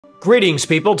Greetings,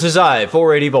 people, 'tis I,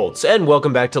 480 volts, and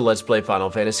welcome back to Let's Play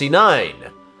Final Fantasy IX.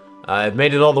 I've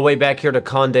made it all the way back here to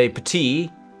Conde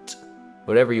Petit,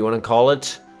 whatever you want to call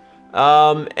it.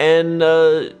 By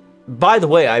the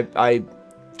way, I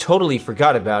totally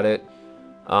forgot about it.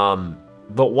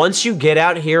 But once you get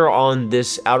out here on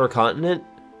this outer continent,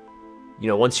 you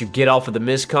know, once you get off of the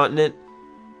Mist continent,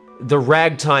 the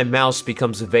Ragtime Mouse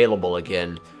becomes available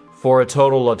again for a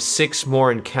total of 6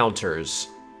 more encounters.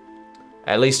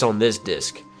 At least on this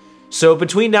disc. So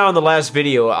between now and the last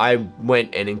video, I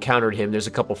went and encountered him. There's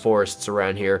a couple forests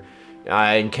around here.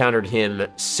 I encountered him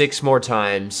 6 more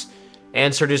times,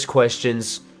 answered his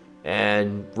questions,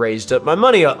 and raised up my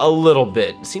money a little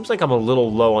bit. Seems like I'm a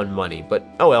little low on money, but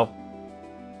oh well.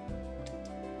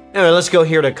 Anyway, let's go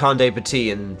here to Conde Petit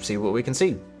and see what we can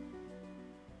see.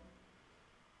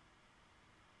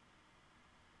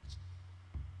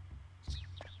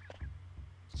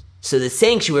 So the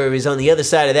sanctuary is on the other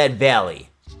side of that valley.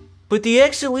 But the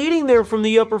exit leading there from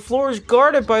the upper floor is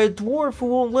guarded by a dwarf who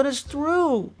won't let us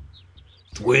through.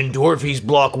 Twin dwarfies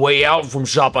block way out from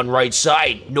shop on right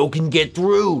side. No can get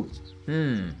through.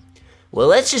 Well,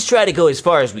 let's just try to go as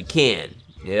far as we can.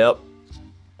 Yep.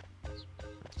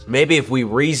 Maybe if we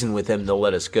reason with them, they'll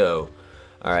let us go.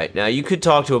 Alright, now you could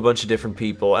talk to a bunch of different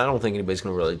people. I don't think anybody's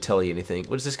gonna really tell you anything.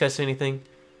 What does this guy say anything?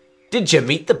 Did you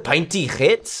meet the pinty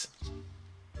hits?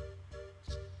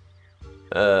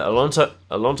 A long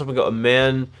time ago, a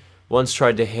man once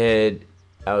tried to head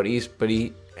out east, but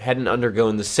he hadn't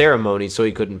undergone the ceremony, so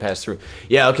he couldn't pass through.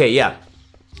 Yeah, okay, yeah.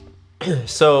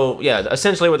 So, yeah,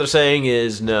 essentially what they're saying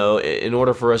is, no, in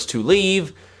order for us to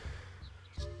leave,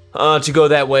 to go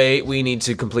that way, we need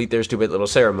to complete their stupid little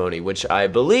ceremony, which I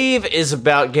believe is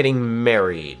about getting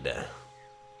married.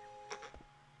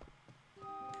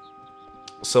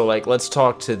 So, like, let's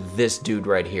talk to this dude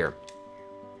right here.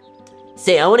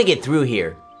 Say, I want to get through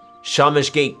here.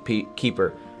 Shamish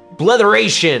Gatekeeper.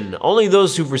 Bletheration! Only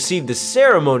those who've received the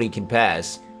ceremony can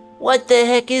pass. What the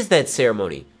heck is that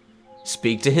ceremony?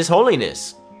 Speak to His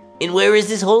Holiness. And where is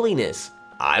His Holiness?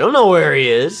 I don't know where he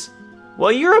is.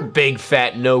 Well, you're a big,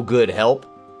 fat, no-good help.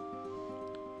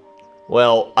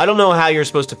 Well, I don't know how you're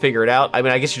supposed to figure it out. I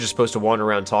mean, I guess you're just supposed to wander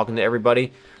around talking to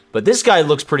everybody. But this guy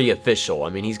looks pretty official. I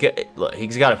mean, he's got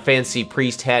a fancy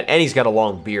priest hat, and he's got a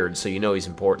long beard, so you know he's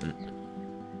important.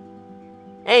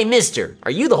 Hey, mister,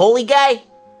 are you the holy guy?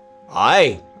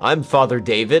 Hi, I'm Father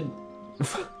David.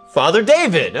 Father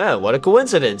David! What a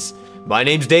coincidence. My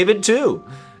name's David, too.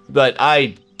 But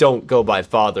I don't go by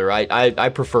Father. I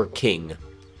prefer King.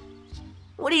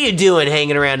 What are you doing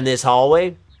hanging around in this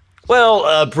hallway? Well,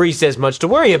 a priest has much to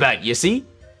worry about, you see?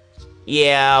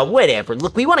 Yeah, whatever.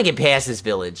 Look, we want to get past this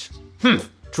village.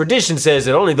 Tradition says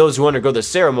that only those who undergo the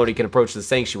ceremony can approach the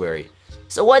sanctuary.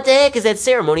 So what the heck is that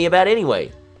ceremony about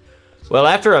anyway? Well,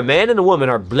 after a man and a woman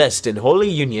are blessed in holy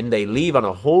union, they leave on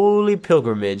a holy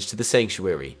pilgrimage to the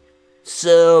sanctuary.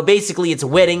 So basically it's a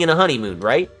wedding and a honeymoon,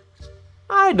 right?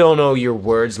 I don't know your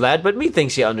words, lad, but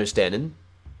methinks you understandin'.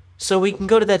 So we can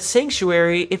go to that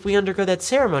sanctuary if we undergo that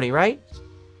ceremony, right?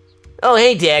 Oh,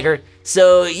 hey, Dagger.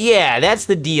 So, yeah, that's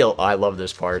the deal. I love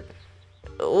this part.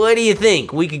 What do you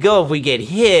think? We could go if we get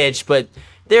hitched, but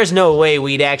there's no way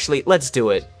we'd actually... Let's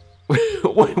do it.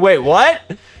 Wait, what?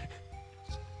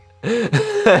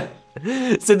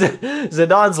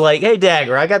 Zidon's like, hey,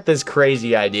 Dagger, I got this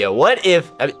crazy idea. What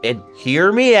if... And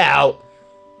hear me out.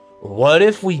 What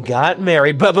if we got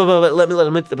married? But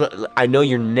let me... I know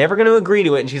you're never going to agree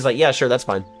to it. And she's like, yeah, sure, that's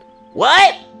fine.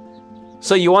 What?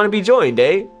 So you want to be joined,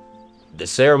 eh? The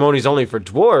ceremony's only for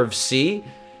dwarves, see?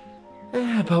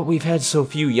 But we've had so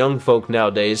few young folk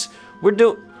nowadays.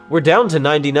 We're down to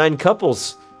 99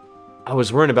 couples. I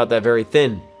was worrying about that very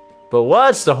thing. But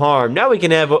what's the harm? Now we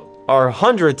can have our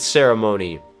 100th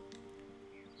ceremony.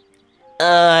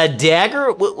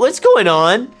 Dagger? What's going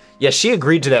on? Yeah, she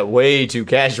agreed to that way too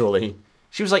casually.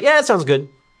 She was like, yeah, that sounds good.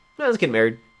 Let's get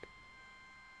married.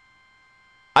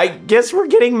 I guess we're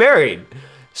getting married.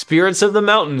 Spirits of the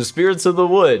mountain, spirits of the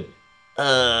wood.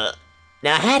 Now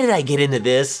how did I get into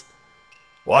this?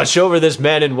 Watch over this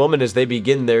man and woman as they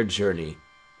begin their journey.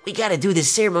 We gotta do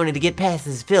this ceremony to get past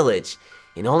this village.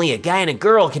 And only a guy and a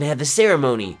girl can have the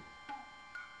ceremony.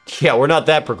 Yeah, we're not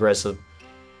that progressive.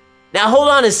 Now hold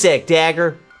on a sec,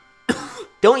 Dagger.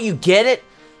 Don't you get it?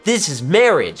 This is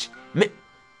marriage.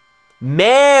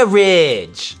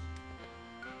 Marriage!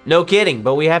 No kidding,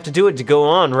 but we have to do it to go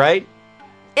on, right?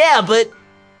 Yeah, but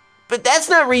that's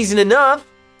not reason enough.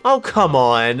 Oh, come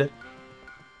on.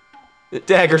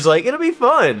 Dagger's like, it'll be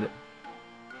fun.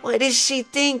 What is she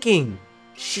thinking?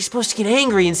 She's supposed to get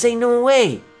angry and say no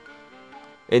way.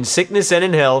 In sickness and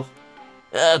in health.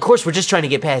 Of course, we're just trying to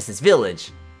get past this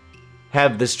village.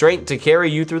 have the strength to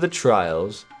carry you through the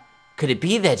trials. Could it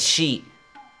be that she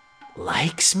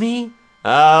likes me?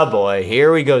 Ah, boy,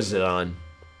 here we go, Zidane.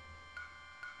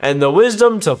 And the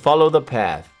wisdom to follow the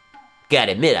path.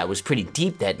 Gotta admit, I was pretty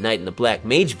deep that night in the Black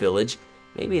Mage Village.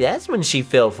 Maybe that's when she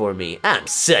fell for me. I'm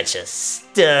such a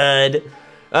stud.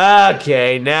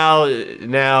 Okay,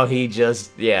 now he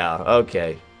just, yeah,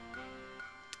 okay.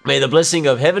 May the blessing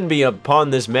of heaven be upon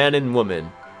this man and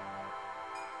woman.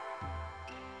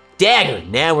 Dagger,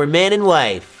 now we're man and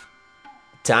wife.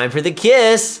 Time for the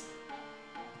kiss.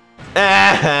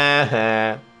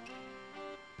 Playing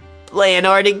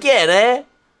hard again, eh?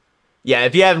 Yeah,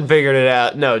 if you haven't figured it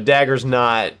out, no, Dagger's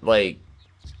not, like,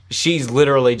 she's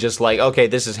literally just like, okay,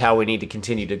 this is how we need to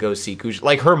continue to go see Kush.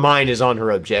 Like, her mind is on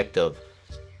her objective.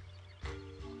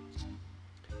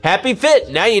 Happy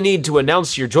Fit! Now you need to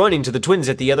announce you're joining to the twins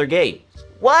at the other gate.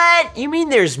 What? You mean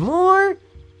there's more?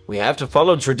 We have to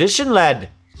follow tradition, lad.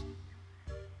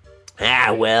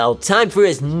 Ah, well, time for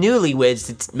us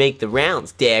newlyweds to make the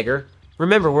rounds, Dagger.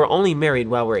 Remember, we're only married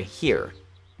while we're here.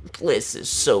 Bliss is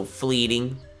so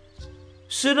fleeting.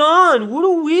 Zidane, what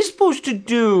are we supposed to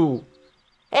do?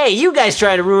 Hey, you guys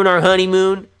trying to ruin our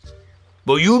honeymoon?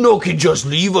 But you know can just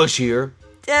leave us here.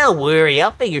 Don't worry,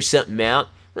 I'll figure something out.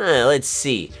 Let's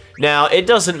see. Now, it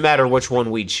doesn't matter which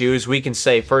one we choose. We can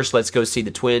say, first, let's go see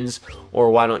the twins, or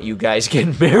why don't you guys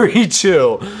get married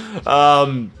too?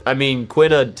 I mean,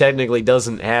 Quina technically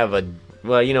doesn't have a...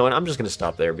 Well, you know what? I'm just going to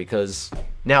stop there, because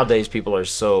nowadays people are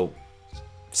so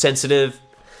sensitive.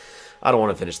 I don't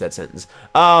want to finish that sentence.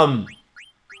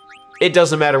 It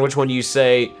doesn't matter which one you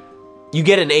say. You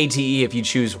get an ATE if you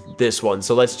choose this one,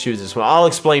 so let's choose this one. I'll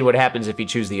explain what happens if you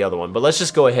choose the other one, but let's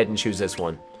just go ahead and choose this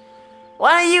one.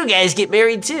 Why don't you guys get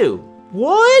married too?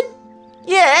 What?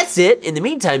 Yeah, that's it. In the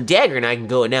meantime, Dagger and I can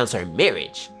go announce our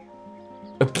marriage.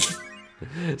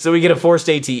 So we get a forced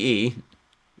ATE.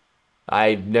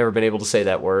 I've never been able to say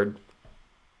that word.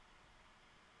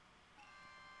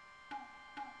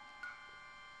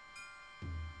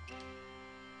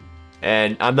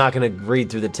 And I'm not going to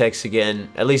read through the text again,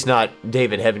 at least not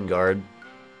David Heavengard.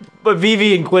 But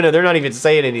Vivi and Quina, they're not even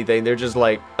saying anything. They're just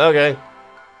like, okay.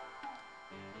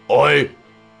 Oi,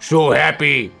 so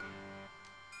happy.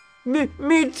 Me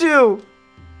too.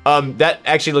 That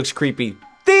actually looks creepy.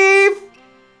 Thief!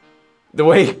 The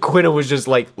way Quina was just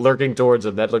like lurking towards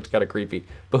him, that looked kind of creepy.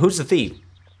 But who's the thief?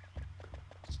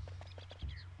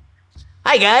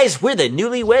 Hi guys, we're the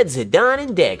newlyweds Zidane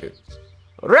and Dagger.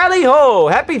 Rally ho!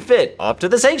 Happy Fit! Off to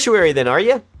the sanctuary then, are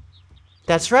you?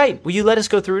 That's right. Will you let us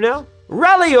go through now?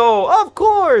 Rally ho! Of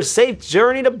course! Safe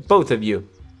journey to both of you.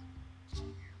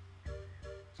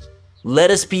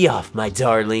 Let us be off, my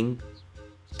darling.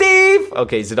 Thief!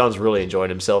 Okay, Zidane's really enjoying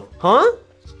himself. Huh?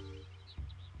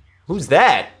 Who's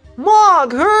that?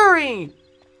 Mog, hurry!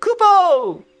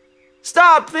 Kupo!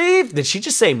 Stop, thief! Did she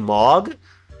just say Mog?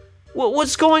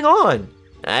 What's going on?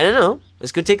 I don't know.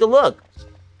 Let's go take a look.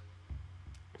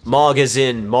 Mog as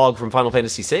in Mog from Final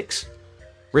Fantasy VI?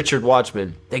 Richard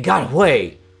Watchman. They got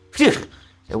away.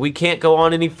 And we can't go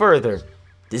on any further.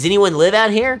 Does anyone live out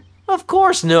here? Of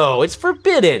course no. It's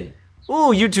forbidden.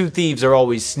 Ooh, you two thieves are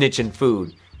always snitching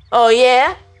food. Oh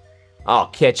yeah? I'll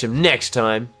catch him next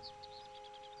time.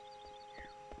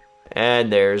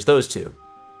 And there's those two.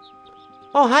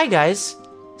 Oh, hi guys.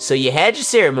 So you had your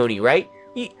ceremony, right?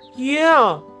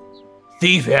 Yeah.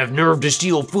 Thief have nerve to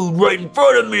steal food right in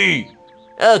front of me.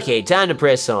 Okay, time to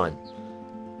press on.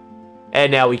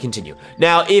 And now we continue.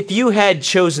 Now, if you had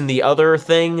chosen the other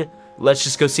thing, let's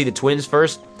just go see the twins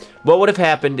first. What would have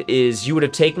happened is you would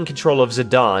have taken control of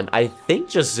Zidane. I think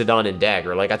just Zidane and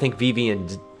Dagger. Like, I think Vivi and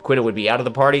Quina would be out of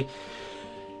the party.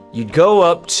 You'd go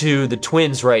up to the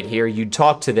twins right here. You'd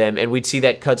talk to them, and we'd see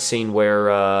that cutscene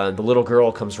where the little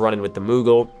girl comes running with the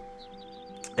Moogle.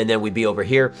 And then we'd be over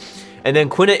here. And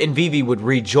then Quina and Vivi would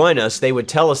rejoin us. They would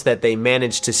tell us that they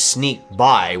managed to sneak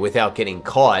by without getting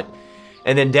caught.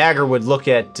 And then Dagger would look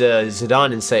at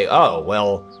Zidane and say, oh,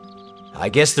 well, I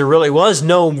guess there really was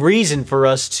no reason for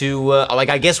us to, like,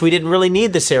 I guess we didn't really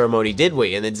need the ceremony, did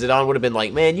we? And then Zidane would have been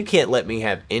like, man, you can't let me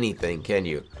have anything, can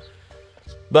you?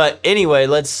 But anyway,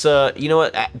 let's, you know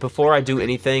what, before I do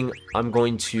anything, I'm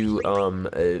going to,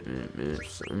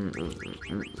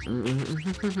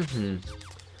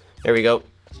 there we go.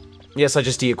 Yes, I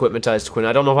just de-equipmentized Quinn.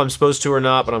 I don't know if I'm supposed to or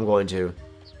not, but I'm going to.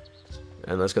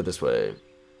 And let's go this way.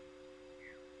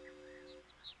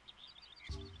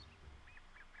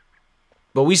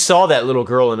 But we saw that little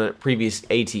girl in a previous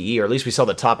ATE, or at least we saw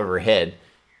the top of her head.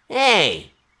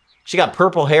 Hey! She got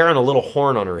purple hair and a little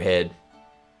horn on her head.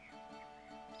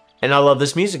 And I love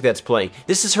this music that's playing.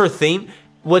 This is her theme.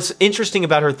 What's interesting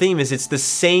about her theme is it's the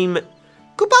same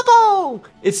Kupapo!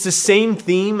 It's the same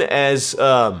theme as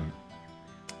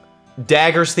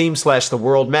Dagger's theme slash the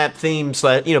world map theme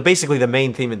slash, you know, basically the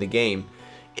main theme in the game.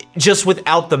 Just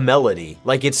without the melody.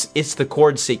 Like, it's the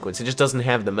chord sequence. It just doesn't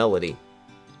have the melody.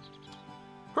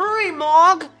 Hurry,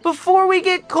 Mog, before we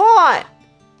get caught.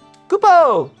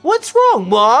 Kupo, what's wrong,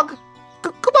 Mog?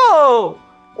 Kupo!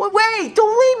 Wait,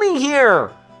 don't leave me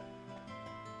here.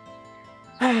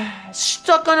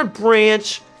 Stuck on a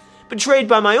branch, betrayed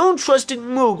by my own trusted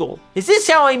Moogle. Is this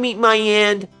how I meet my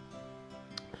end?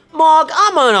 Mog,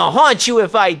 I'm gonna haunt you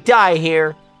if I die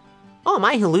here. Oh, am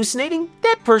I hallucinating?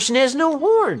 That person has no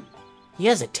horn. He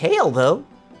has a tail, though.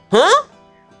 Huh?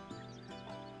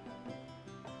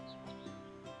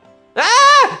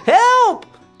 Ah! Help!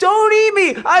 Don't eat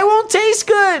me! I won't taste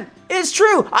good! It's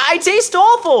true, I taste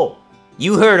awful!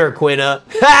 You heard her, Quina.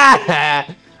 Ha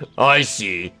ha! I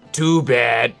see. Too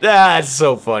bad. That's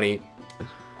so funny.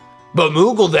 But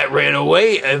Moogle that ran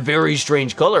away, a very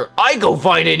strange color. I go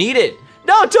find and eat it.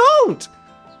 No, don't!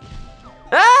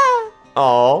 Ah!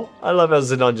 Oh, I love how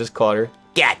Zidane just caught her.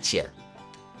 Gotcha.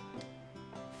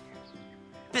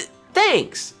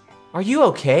 Thanks. Are you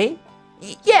okay?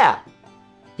 Yeah.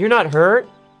 You're not hurt?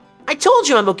 I told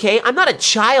you I'm okay. I'm not a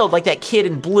child like that kid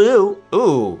in blue.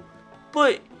 Ooh.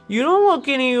 But you don't look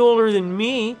any older than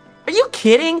me. Are you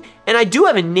kidding? And I do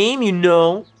have a name, you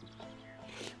know.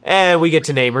 And we get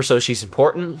to name her, so she's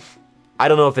important. I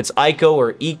don't know if it's Aiko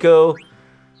or Eco.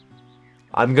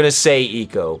 I'm gonna say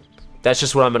Eco. That's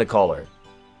just what I'm gonna call her.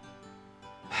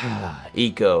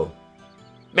 Eco.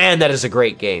 Man, that is a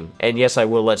great game. And yes, I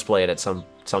will let's play it at some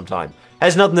time.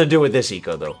 Has nothing to do with this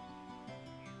Eco, though.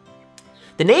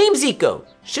 The name's Eco.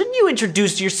 Shouldn't you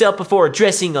introduce yourself before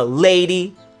addressing a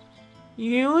lady?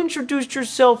 You introduced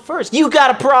yourself first. You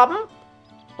got a problem?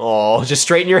 Oh, just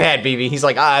straighten your head, Vivi. He's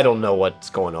like, I don't know what's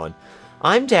going on.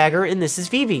 I'm Dagger, and this is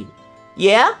Vivi.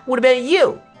 Yeah? What about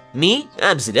you? Me?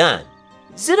 I'm Zidane.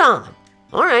 Zidane.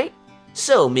 All right.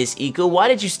 So, Miss Eco, why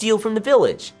did you steal from the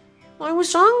village? I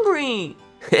was hungry.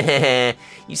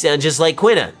 You sound just like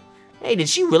Quina. Hey, did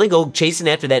she really go chasing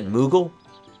after that Moogle?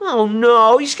 Oh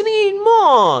no, he's gonna eat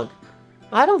Mog.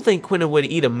 I don't think Quina would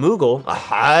eat a Moogle.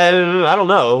 I don't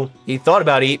know. He thought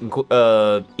about eating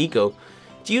Eco.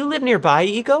 Do you live nearby,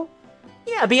 Eco?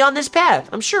 Yeah, beyond this path.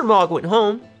 I'm sure Mog went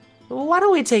home. Why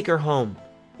don't we take her home?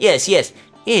 Yes, yes.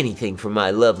 Anything for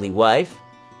my lovely wife.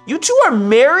 You two are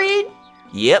married?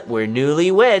 Yep, we're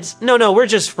newlyweds. No, we're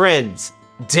just friends.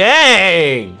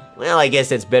 Dang! Well, I guess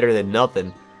that's better than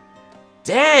nothing.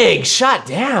 Dang, shot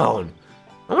down.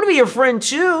 I want to be your friend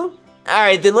too. All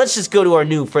right, then let's just go to our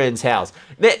new friend's house.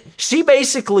 Man, she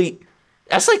basically,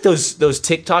 that's like those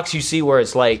TikToks you see where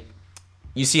it's like,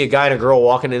 you see a guy and a girl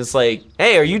walking and it's like,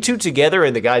 hey, are you two together?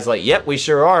 And the guy's like, yep, we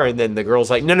sure are. And then the girl's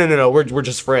like, no, we're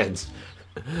just friends.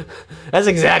 That's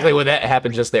exactly what that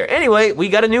happened just there. Anyway, we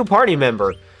got a new party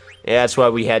member. Yeah, that's why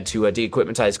we had to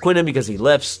de-equipmentize Quina because he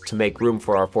left to make room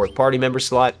for our 4th party member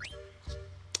slot.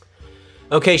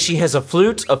 Okay, she has a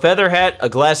flute, a feather hat, a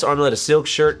glass armlet, a silk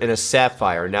shirt, and a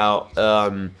sapphire. Now,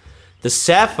 the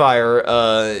sapphire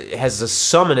has a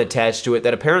summon attached to it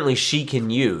that apparently she can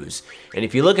use. And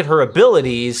if you look at her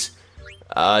abilities,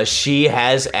 she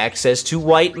has access to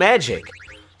white magic.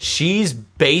 She's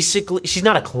basically, she's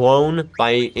not a clone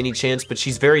by any chance, but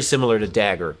she's very similar to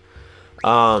Dagger.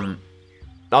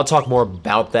 I'll talk more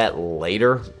about that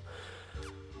later.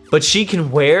 But she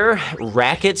can wear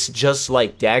rackets just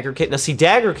like Dagger can. Now see,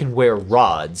 Dagger can wear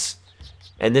rods,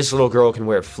 and this little girl can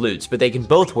wear flutes, but they can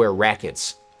both wear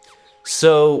rackets.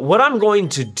 So what I'm going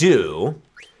to do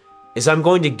is I'm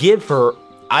going to give her,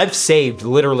 I've saved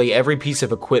literally every piece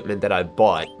of equipment that I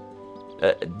bought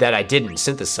that I didn't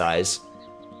synthesize.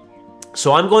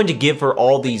 So I'm going to give her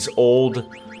all these old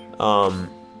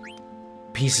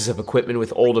pieces of equipment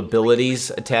with old abilities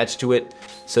attached to it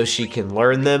so she can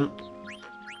learn them.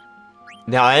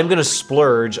 Now, I am going to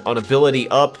splurge on ability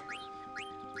up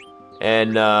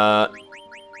and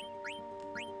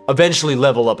eventually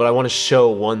level up, but I want to show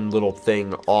one little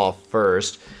thing off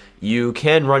first. You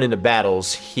can run into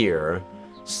battles here.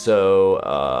 So,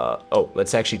 oh,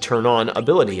 let's actually turn on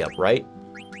ability up, right?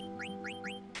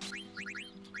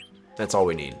 That's all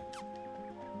we need.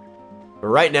 But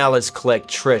right now, let's collect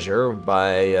treasure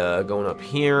by going up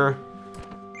here,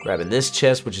 grabbing this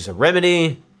chest, which is a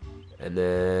remedy. And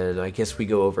then I guess we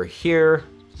go over here.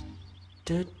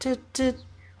 And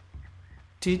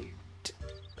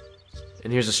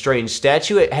here's a strange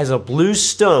statue. It has a blue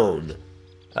stone.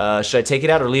 Should I take it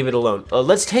out or leave it alone?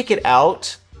 Let's take it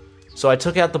out. So I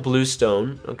took out the blue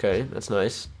stone. Okay, that's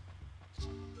nice.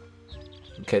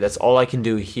 Okay, that's all I can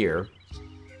do here.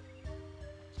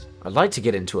 I'd like to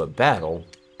get into a battle.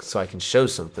 so I can show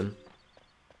something.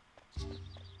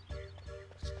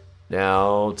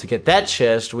 Now, to get that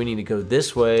chest, we need to go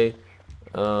this way.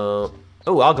 Oh,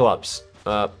 Oglops.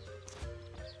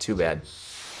 Too bad.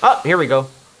 Oh, here we go.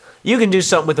 You can do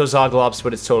something with those Oglops,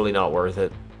 but it's totally not worth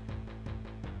it.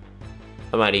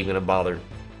 I'm not even gonna bother.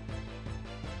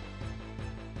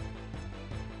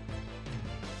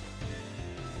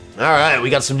 Alright, we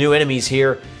got some new enemies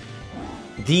here.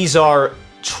 These are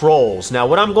trolls. Now,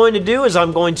 what I'm going to do is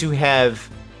I'm going to have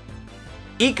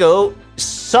Eco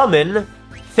summon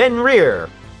Fenrir.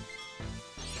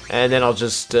 And then I'll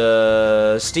just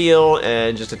steal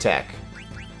and just attack.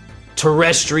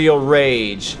 Terrestrial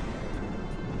Rage.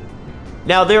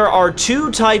 Now, there are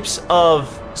two types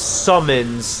of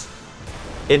summons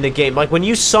in the game. Like, when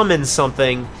you summon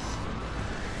something,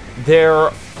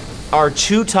 there are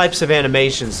two types of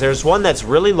animations. There's one that's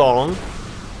really long,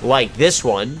 like this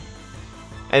one,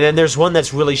 and then there's one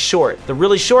that's really short. The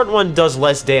really short one does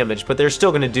less damage, but it's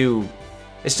still gonna do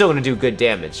good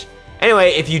damage.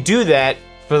 Anyway, if you do that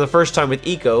for the first time with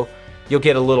Eco, you'll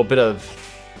get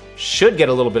should get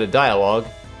a little bit of dialogue.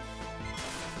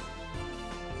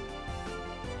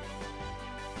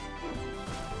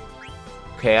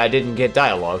 Okay, I didn't get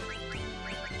dialogue.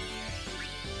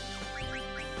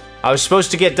 I was supposed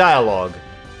to get dialogue.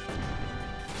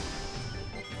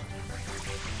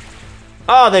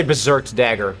 Oh, they berserked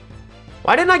Dagger.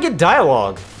 Why didn't I get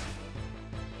dialogue?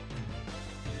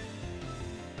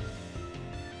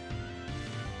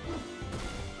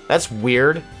 That's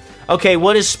weird. Okay,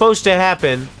 what is supposed to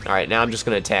happen? Alright, now I'm just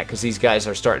gonna attack because these guys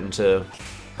are starting to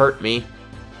hurt me.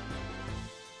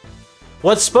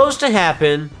 What's supposed to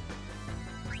happen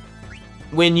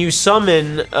when you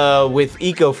summon with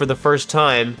Eco for the first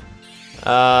time,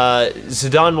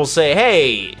 Zidane will say,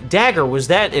 "Hey, Dagger, was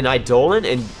that an Eidolon?"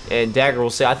 And Dagger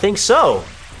will say, "I think so."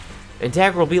 And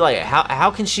Dagger will be like,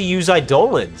 how can she use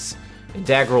Eidolons? And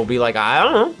Dagger will be like, "I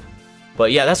don't know."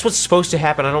 But yeah, that's what's supposed to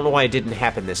happen. I don't know why it didn't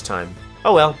happen this time.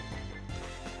 Oh well.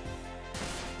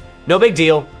 No big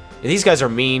deal. These guys are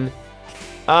mean.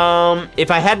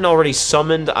 If I hadn't already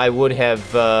summoned, I would have,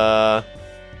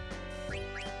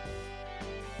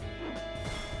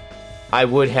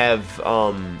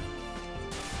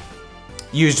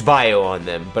 used Bio on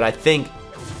them, but I think,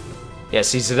 yeah,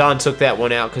 see, Zidane took that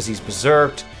one out because he's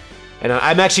berserked, and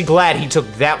I'm actually glad he took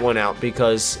that one out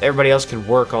because everybody else can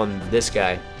work on this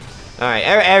guy. Alright,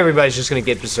 everybody's just gonna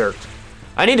get berserked.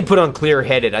 I need to put on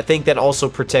Clear-Headed. I think that also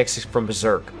protects from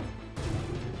berserk.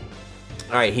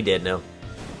 Alright, he did now.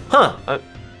 Huh, I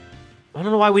don't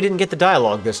know why we didn't get the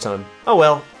dialogue this time. Oh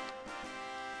well.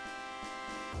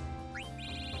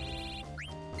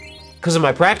 Because of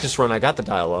my practice run, I got the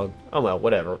dialogue. Oh well,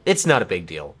 whatever. It's not a big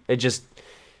deal. It just...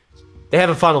 They have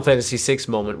a Final Fantasy VI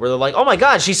moment where they're like, "Oh my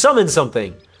god, she summoned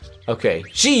something!" Okay,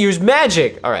 she used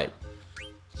magic! Alright.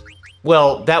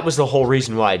 Well, that was the whole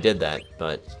reason why I did that,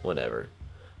 but whatever.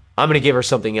 I'm gonna give her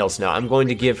something else now. I'm going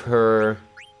to give her...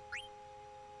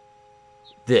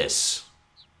 this.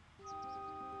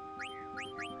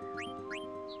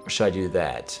 Or should I do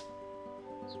that?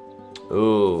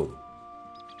 Ooh.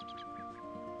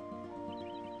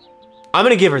 I'm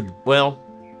gonna give her, well,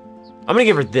 I'm gonna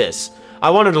give her this. I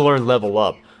want her to learn level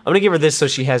up. I'm gonna give her this so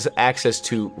she has access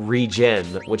to regen,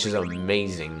 which is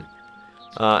amazing.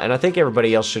 And I think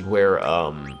everybody else should wear,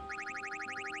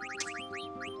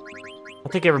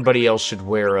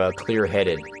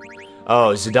 Clear-Headed.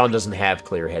 Oh, Zidane doesn't have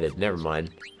Clear-Headed, never mind.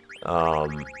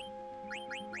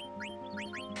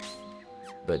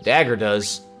 But Dagger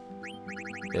does.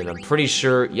 And I'm pretty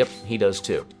sure, yep, he does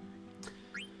too.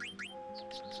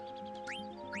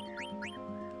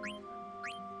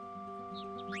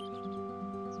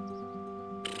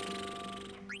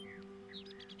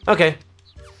 Okay.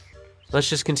 Let's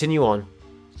just continue on.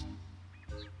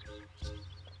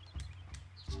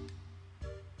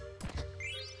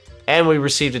 And we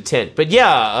received a tent. But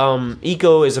yeah,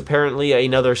 Eco is apparently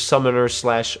another summoner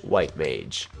slash white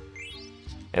mage.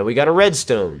 And we got a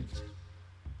redstone.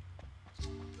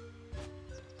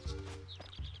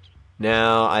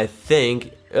 Now, I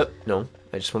think... Oh, no.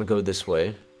 I just want to go this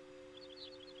way.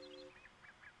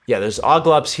 Yeah, there's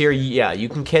Oglops here. Yeah, you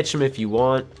can catch them if you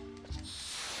want.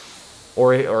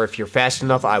 Or if you're fast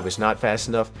enough. I was not fast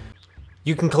enough.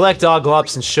 You can collect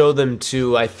Oglops and show them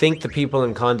to, I think, the people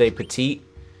in Conde Petit.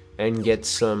 And get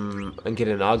an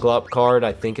Oglop card,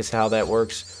 I think is how that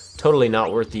works. Totally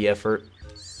not worth the effort.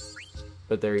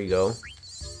 But there you go.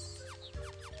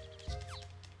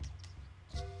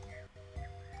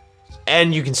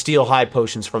 And you can steal high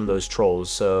potions from those trolls,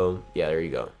 so yeah, there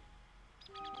you go.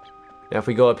 Now if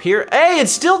we go up here, hey,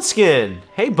 it's Stiltskin!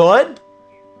 Hey, bud!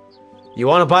 You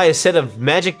want to buy a set of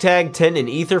Magic Tag 10 and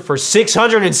Ether for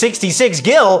 666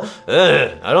 gil?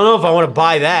 Ugh, I don't know if I want to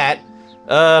buy that.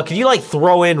 Could you, like,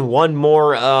 throw in one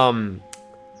more,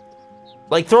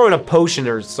 like, throw in a potion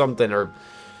or something, or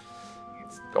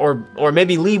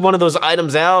maybe leave one of those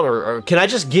items out, or can I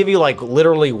just give you, like,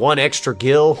 literally one extra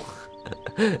gil?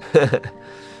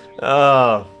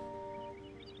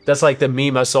 That's like the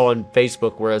meme I saw on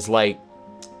Facebook where it's like,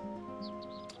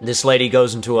 this lady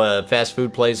goes into a fast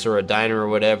food place or a diner or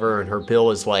whatever, and her bill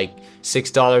is like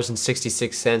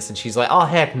 $6.66, and she's like, oh,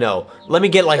 heck no. Let me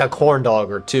get like a corn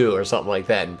dog or two or something like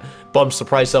that, and bumps the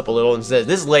price up a little and says,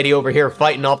 this lady over here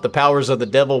fighting off the powers of the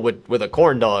devil with a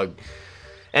corn dog.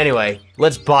 Anyway,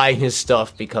 let's buy his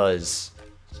stuff because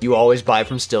you always buy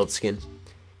from Stiltskin.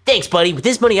 Thanks, buddy. With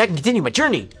this money, I can continue my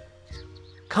journey.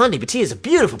 Conde Petit is a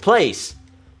beautiful place.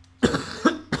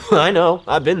 I know.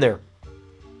 I've been there.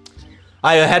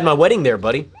 I had my wedding there,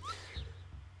 buddy.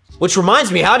 Which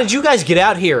reminds me, how did you guys get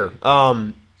out here?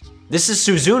 This is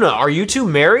Suzuna. Are you two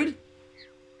married?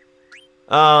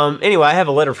 Anyway, I have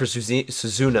a letter for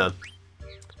Suzuna.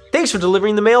 Thanks for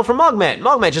delivering the mail from Mogmat.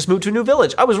 Mogmat just moved to a new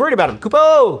village. I was worried about him.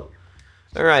 Kupo!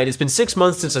 Alright, it's been 6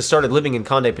 months since I started living in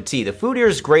Conde Petit. The food here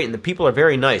is great and the people are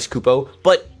very nice, Kupo.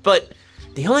 But,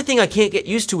 the only thing I can't get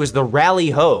used to is the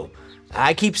rally ho.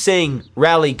 I keep saying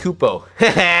rally Kupo.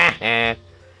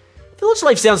 Village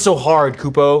life sounds so hard,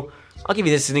 Kupo. I'll give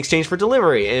you this in exchange for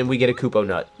delivery, and we get a Kupo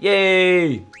nut.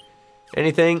 Yay!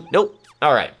 Anything? Nope.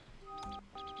 Alright.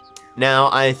 Now,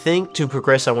 I think to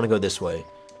progress, I want to go this way.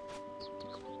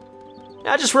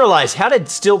 Now, I just realized, how did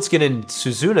Stiltskin and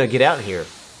Suzuna get out here?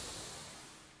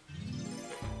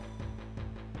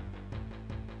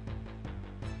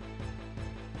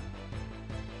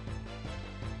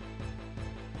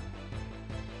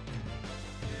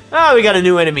 Ah, we got a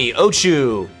new enemy,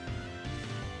 Ochu.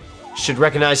 Should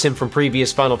recognize him from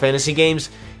previous Final Fantasy games.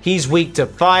 He's weak to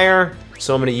fire,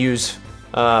 so I'm gonna use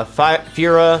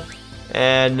Fira,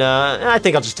 and I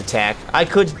think I'll just attack. I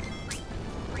could...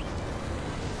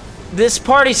 This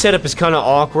party setup is kind of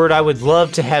awkward. I would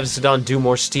love to have Zidane do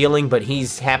more stealing, but he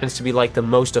happens to be like the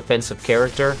most offensive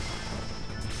character.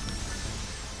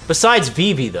 Besides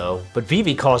Vivi, though. But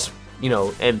Vivi costs, you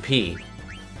know, MP.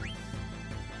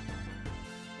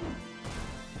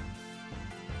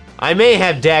 I may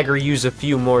have Dagger use a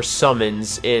few more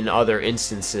summons in other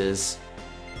instances.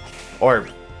 Or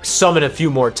summon a few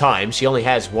more times. She only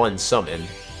has one summon.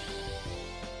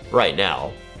 Right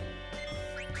now.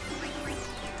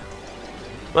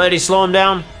 Well, did he slow him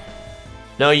down?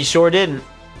 No, you sure didn't.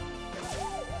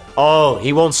 Oh,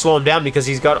 he won't slow him down because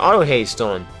he's got auto haste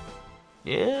on.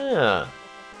 Yeah.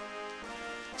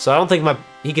 So I don't think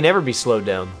he can ever be slowed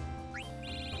down.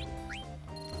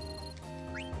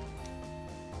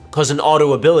 Because an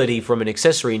auto ability from an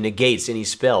accessory negates any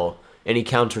spell, any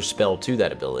counter spell to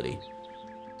that ability.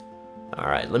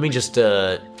 Alright, let me just,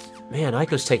 man,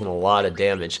 Aiko's taking a lot of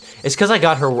damage. It's because I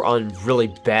got her on really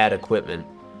bad equipment.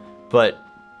 But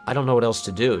I don't know what else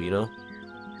to do, you know?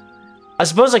 I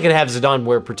suppose I could have Zidane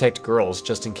wear Protect Girls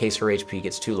just in case her HP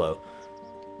gets too low.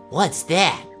 What's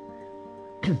that?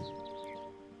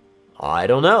 I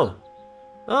don't know.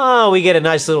 Oh, we get a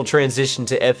nice little transition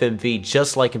to FMV,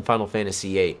 just like in Final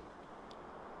Fantasy VIII.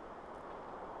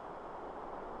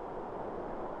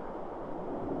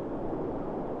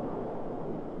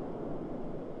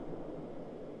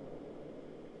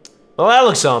 Well, that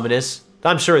looks ominous.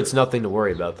 I'm sure it's nothing to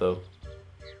worry about, though.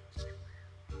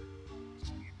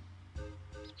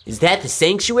 Is that the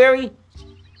sanctuary?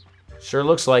 Sure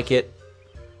looks like it.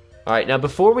 Alright, now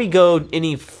before we go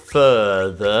any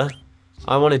further,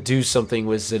 I want to do something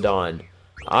with Zidane.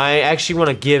 I actually want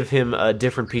to give him a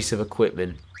different piece of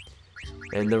equipment.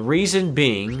 And the reason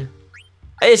being,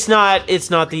 it's not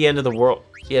the end of the world.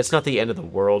 Yeah, it's not the end of the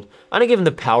world. I'm going to give him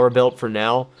the power belt for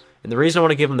now. And the reason I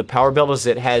want to give him the power belt is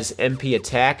it has MP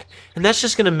attack. And that's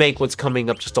just going to make what's coming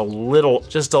up just a little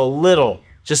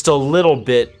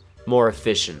bit more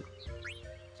efficient.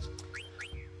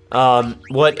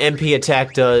 What MP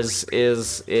attack does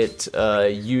is it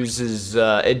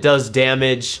it does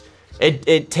damage.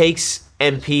 It takes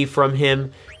MP from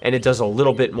him, and it does a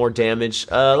little bit more damage.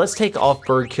 Let's take off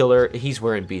Bird Killer. He's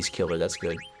wearing Beast Killer. That's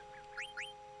good.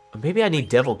 Maybe I need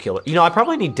Devil Killer. You know, I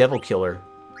probably need Devil Killer.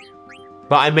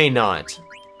 But I may not.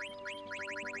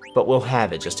 But we'll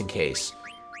have it just in case.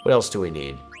 What else do we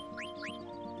need?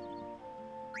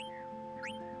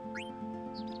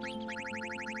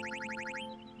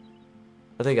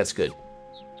 I think that's good.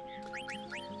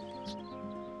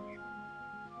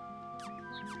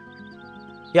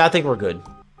 Yeah, I think we're good.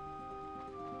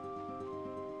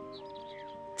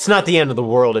 It's not the end of the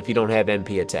world if you don't have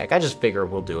MP attack. I just figure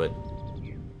we'll do it.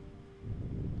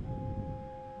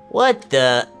 What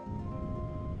the?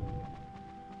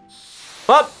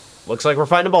 Oh, looks like we're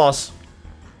fighting a boss.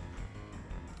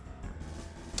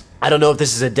 I don't know if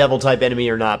this is a devil-type enemy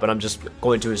or not, but I'm just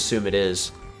going to assume it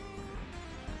is.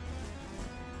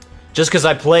 Just because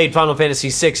I played Final Fantasy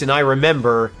VI and I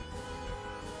remember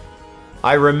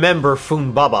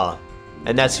Funbaba,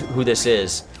 and that's who this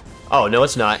is. Oh, no,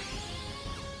 it's not.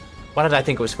 Why did I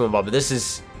think it was Funbaba? This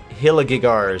is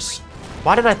Hilligigars.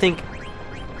 Why did I think...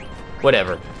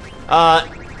 Whatever.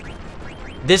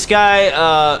 This guy,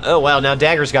 oh, wow, now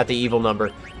Dagger's got the evil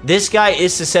number. This guy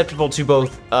is susceptible to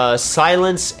both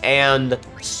silence and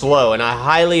slow, and I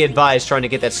highly advise trying to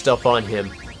get that stuff on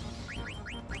him.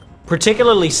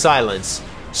 Particularly silence.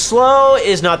 Slow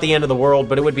is not the end of the world,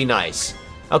 but it would be nice.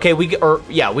 Okay, we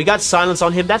got silence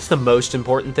on him. That's the most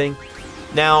important thing.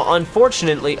 Now,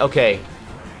 unfortunately, okay.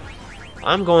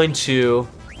 I'm going to...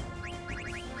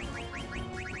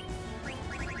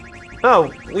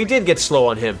 Oh, we did get slow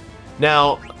on him.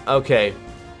 Now, okay.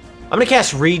 I'm gonna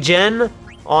cast Regen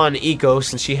on Eco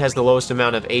since she has the lowest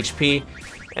amount of HP.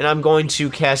 And I'm going to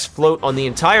cast Float on the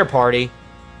entire party.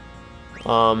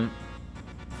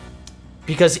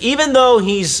 Because even though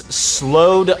he's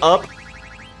slowed up,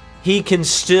 he can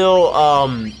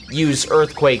still use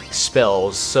Earthquake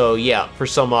spells. So yeah, for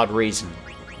some odd reason.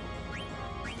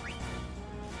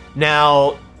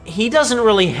 Now, he doesn't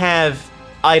really have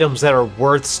items that are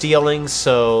worth stealing,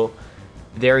 so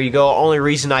there you go. Only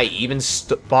reason I even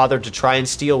bothered to try and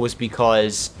steal was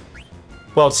because,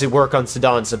 well, to work on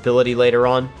Zidana's ability later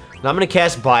on. And I'm going to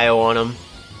cast Bio on him.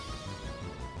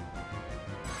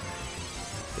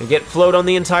 And get Float on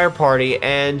the entire party,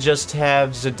 and just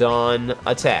have Zidane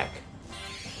attack.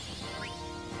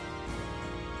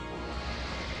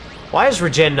 Why is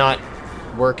Regen not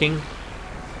working?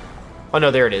 Oh no,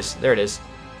 there it is. There it is.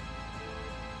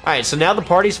 Alright, so now the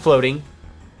party's floating.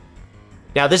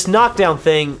 Now this knockdown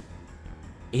thing,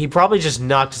 he probably just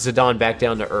knocked Zidane back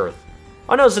down to Earth.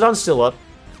 Oh no, Zidane's still up.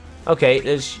 Okay,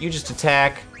 you just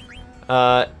attack.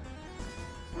 You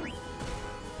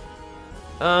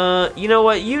know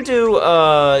what? You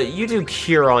do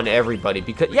Cure on everybody,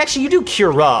 because... Actually, you do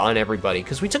Cura on everybody,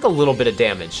 because we took a little bit of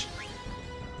damage.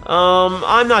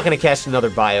 I'm not gonna cast another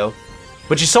Bio.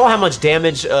 But you saw how much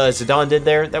damage Zidane did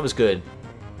there? That was good.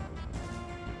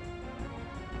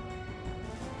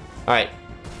 Alright.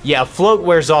 Yeah, Float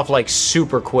wears off, like,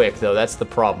 super quick, though. That's the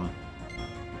problem.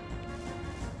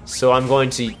 So I'm going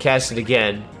to cast it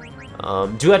again.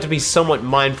 Do have to be somewhat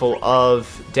mindful of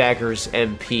Dagger's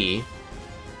MP.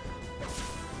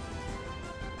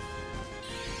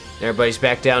 Everybody's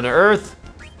back down to Earth.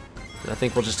 I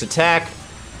think we'll just attack.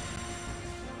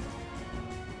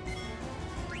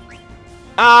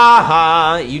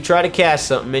 Aha! You try to cast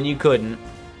something and you couldn't.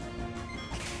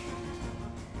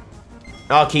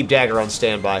 I'll keep Dagger on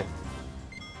standby.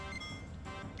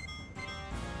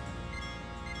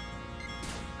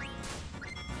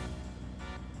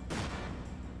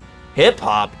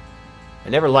 Hip-hop? I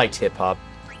never liked hip-hop.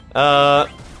 No,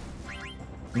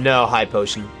 High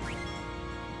Potion.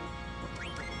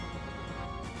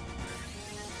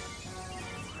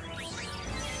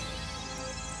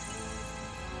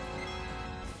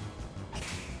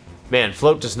 Man,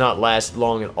 Float does not last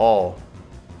long at all.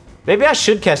 Maybe I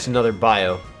should cast another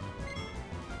Bio.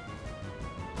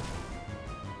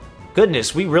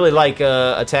 Goodness, we really like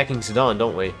attacking Zidane,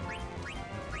 don't we?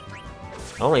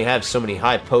 I only have so many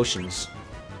high potions.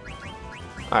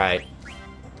 Alright.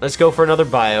 Let's go for another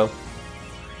Bio.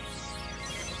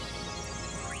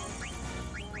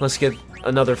 Let's get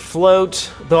another Float.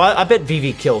 Though I bet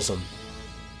Vivi kills him.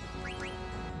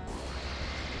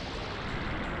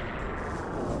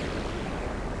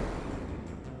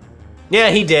 Yeah,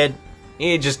 he did.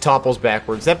 He just topples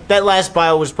backwards. That last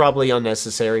Bio was probably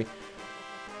unnecessary.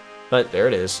 But there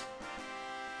it is.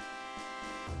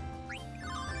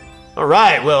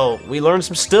 Alright, well, we learned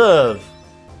some stuff.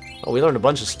 Oh, we learned a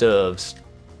bunch of stuffs.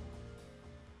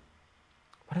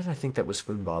 Why did I think that was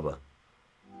Funbaba?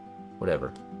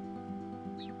 Whatever.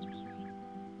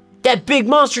 That big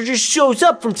monster just shows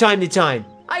up from time to time.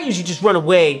 I usually just run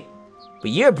away.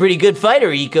 But you're a pretty good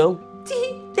fighter, Eco.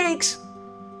 Thanks.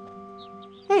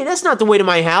 Hey, that's not the way to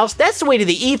my house. That's the way to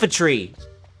the Aoife tree.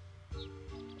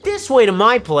 This way to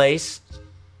my place.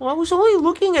 Well, I was only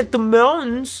looking at the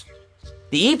mountains.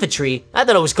 The Aoife tree? I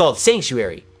thought it was called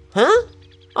Sanctuary. Huh?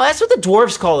 Oh, that's what the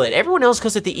dwarves call it. Everyone else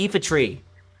calls it the Aoife tree.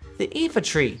 The Aoife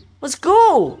tree. Let's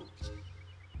go.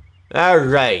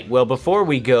 Alright, well, before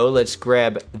we go, let's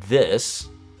grab this.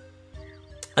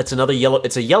 That's another yellow...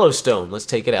 It's a yellow stone. Let's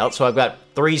take it out. So I've got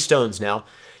 3 stones now.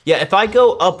 Yeah, if I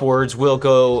go upwards, we'll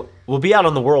we'll be out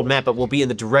on the world map, but we'll be in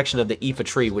the direction of the Aoife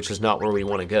tree, which is not where we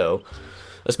want to go.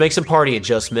 Let's make some party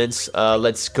adjustments.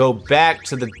 Let's go back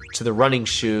to the running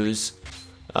shoes.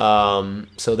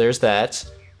 So there's that.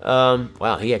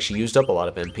 Wow, he actually used up a lot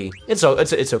of MP. It's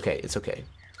okay. It's okay.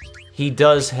 He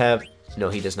does have... No,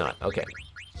 he does not. Okay.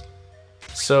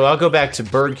 So I'll go back to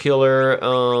Bird Killer,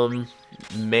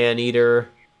 Man-Eater.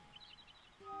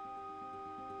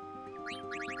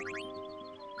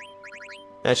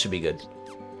 That should be good.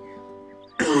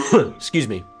 Excuse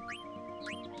me.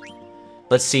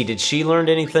 Let's see, did she learn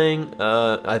anything?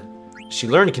 She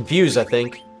learned Confuse, I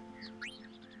think.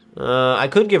 I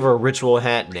could give her a Ritual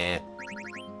Hat. Nah.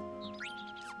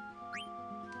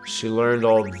 She learned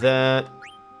all that.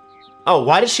 Oh,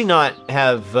 why does she not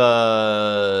have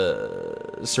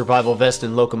Survival Vest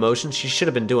and Locomotion? She should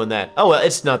have been doing that. Oh, well,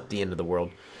 it's not the end of the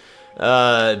world.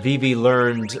 Vivi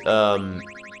learned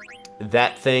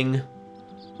that thing.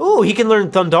 Ooh, he can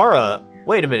learn Thundara.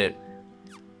 Wait a minute.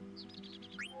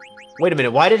 Wait a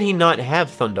minute, why did he not have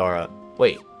Thundara?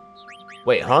 Wait,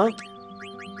 huh?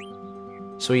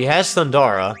 So he has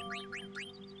Thundara.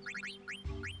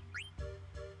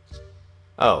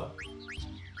 Oh.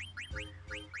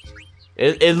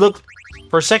 It looked...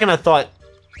 For a second I thought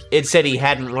it said he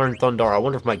hadn't learned Thundara. I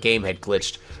wonder if my game had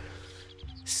glitched.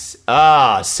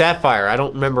 Sapphire. I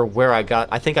don't remember where I got...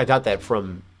 I think I got that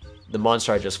from the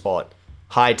monster I just fought.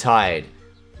 High Tide.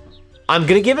 I'm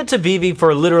gonna give it to Vivi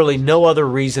for literally no other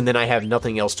reason than I have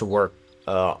nothing else to work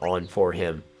on for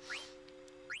him.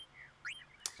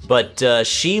 But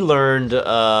she learned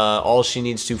all she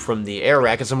needs to from the air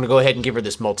racket, so I'm gonna go ahead and give her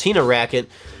this Maltina racket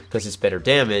because it's better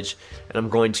damage, and I'm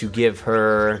going to give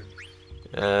her,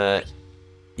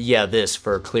 yeah, this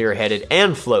for clear-headed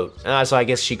and float. So I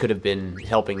guess she could have been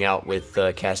helping out with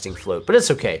casting float, but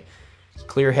it's okay.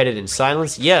 Clear-headed and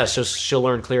silence, yeah, so she'll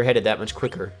learn clear-headed that much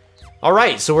quicker. All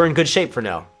right, so we're in good shape for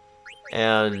now,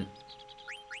 and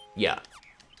yeah.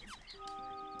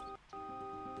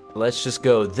 Let's just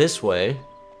go this way.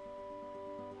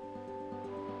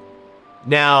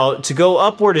 Now, to go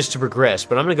upward is to progress,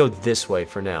 but I'm going to go this way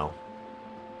for now.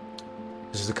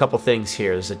 There's a couple things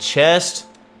here. There's a chest,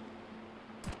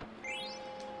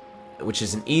 which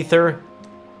is an ether,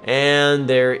 and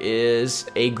there is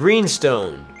a green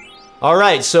stone.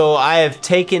 Alright, so I have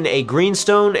taken a green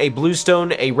stone, a blue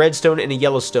stone, a red stone, and a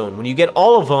yellow stone. When you get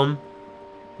all of them,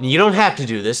 you don't have to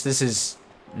do this. This is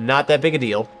not that big a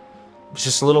deal. It's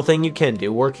just a little thing you can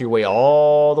do. Work your way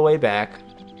all the way back.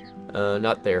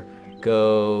 Not there.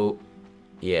 Go...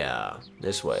 yeah,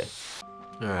 this way.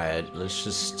 Alright, let's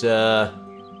just,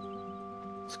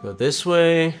 let's go this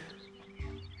way.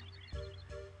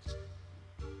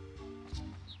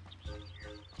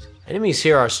 Enemies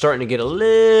here are starting to get a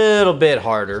little bit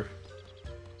harder.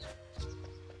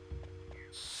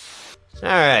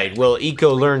 Alright, well,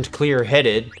 Eco learned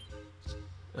clear-headed,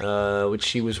 which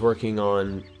she was working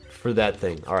on for that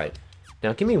thing. Alright,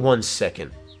 now give me 1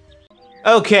 second.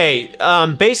 Okay,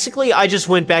 basically I just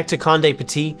went back to Conde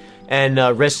Petit and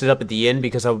rested up at the inn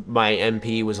because my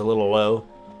MP was a little low.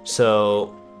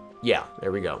 So, yeah,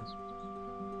 there we go.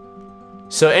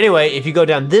 So anyway, if you go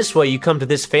down this way, you come to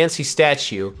this fancy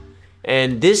statue.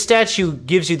 And this statue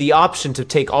gives you the option to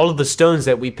take all of the stones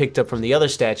that we picked up from the other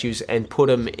statues and put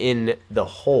them in the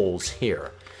holes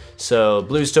here. So,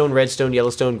 blue stone, red stone, yellow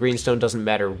stone, green stone, doesn't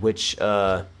matter which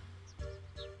order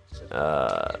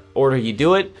you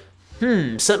do it.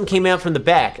 Something came out from the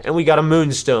back, and we got a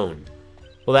moonstone.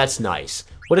 Well, that's nice.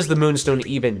 What does the moonstone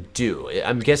even do?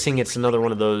 I'm guessing it's another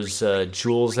one of those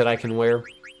jewels that I can wear.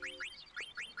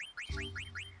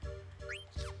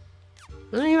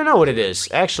 I don't even know what it is.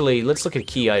 Actually, let's look at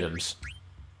key items.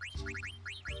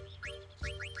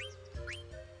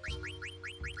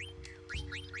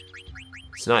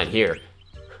 It's not here.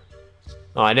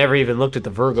 Oh, I never even looked at the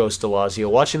Virgo Stelazio.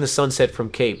 Watching the sunset from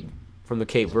the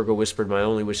Cape, Virgo whispered, "My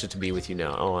only wish is to be with you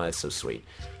now." Oh, that's so sweet.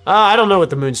 I don't know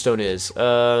what the moonstone is.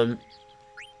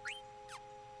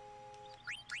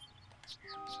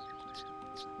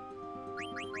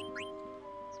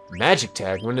 Magic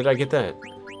tag? When did I get that?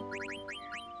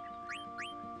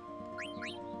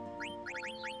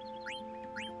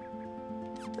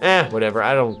 Whatever,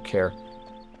 I don't care.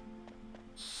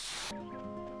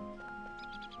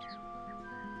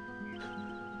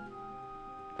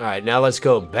 Alright, now let's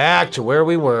go back to where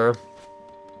we were.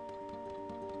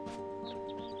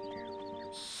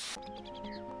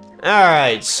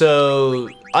 Alright, so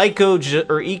Eco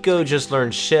just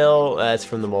learned Shell, that's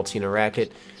from the Maltina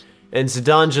racket. And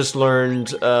Zidane just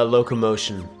learned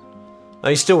Locomotion.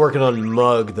 He's still working on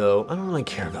Mug, though. I don't really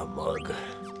care about Mug.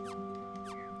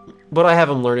 But I have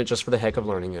him learn it just for the heck of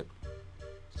learning it.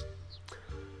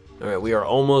 Alright, we are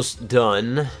almost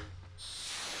done.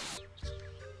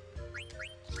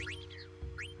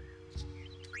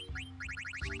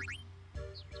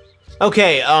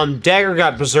 Okay, Dagger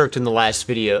got berserked in the last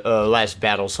last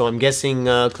battle, so I'm guessing,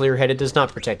 Clear-Headed does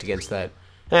not protect against that.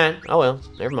 Oh well,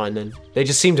 never mind then. They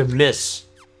just seem to miss,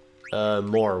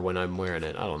 more when I'm wearing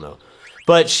it, I don't know.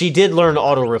 But she did learn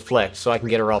auto-reflect, so I can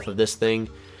get her off of this thing.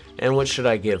 And what should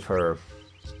I give her?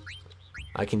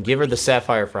 I can give her the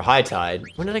Sapphire for High Tide.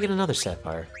 When did I get another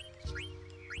Sapphire?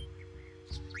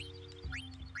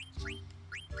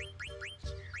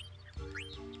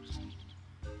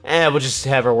 We'll just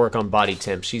have her work on body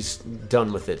temp. She's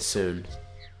done with it soon.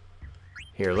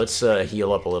 Here, let's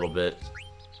heal up a little bit.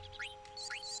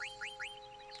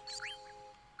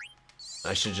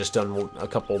 I should have just done a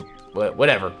couple...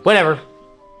 Whatever.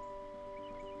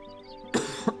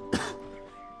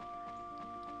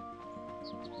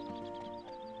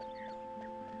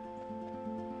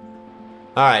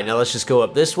 Alright, now let's just go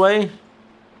up this way.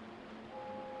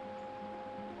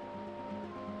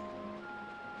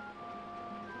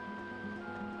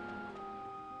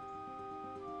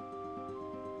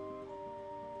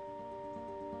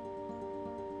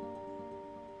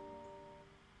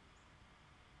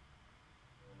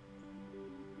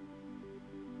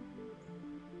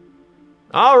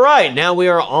 Alright, now we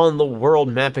are on the world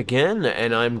map again,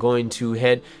 and I'm going to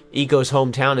head... Eco's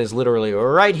hometown is literally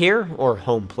right here, or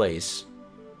home place.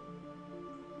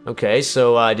 Okay,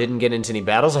 so I didn't get into any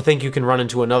battles. I think you can run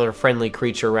into another friendly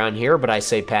creature around here, but I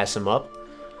say pass him up.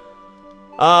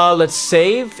 Let's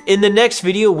save. In the next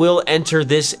video, we'll enter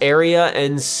this area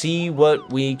and see what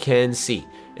we can see.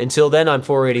 Until then, I'm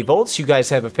 480 Volts. You guys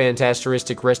have a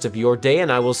fantastic rest of your day,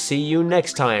 and I will see you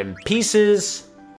next time. Pieces!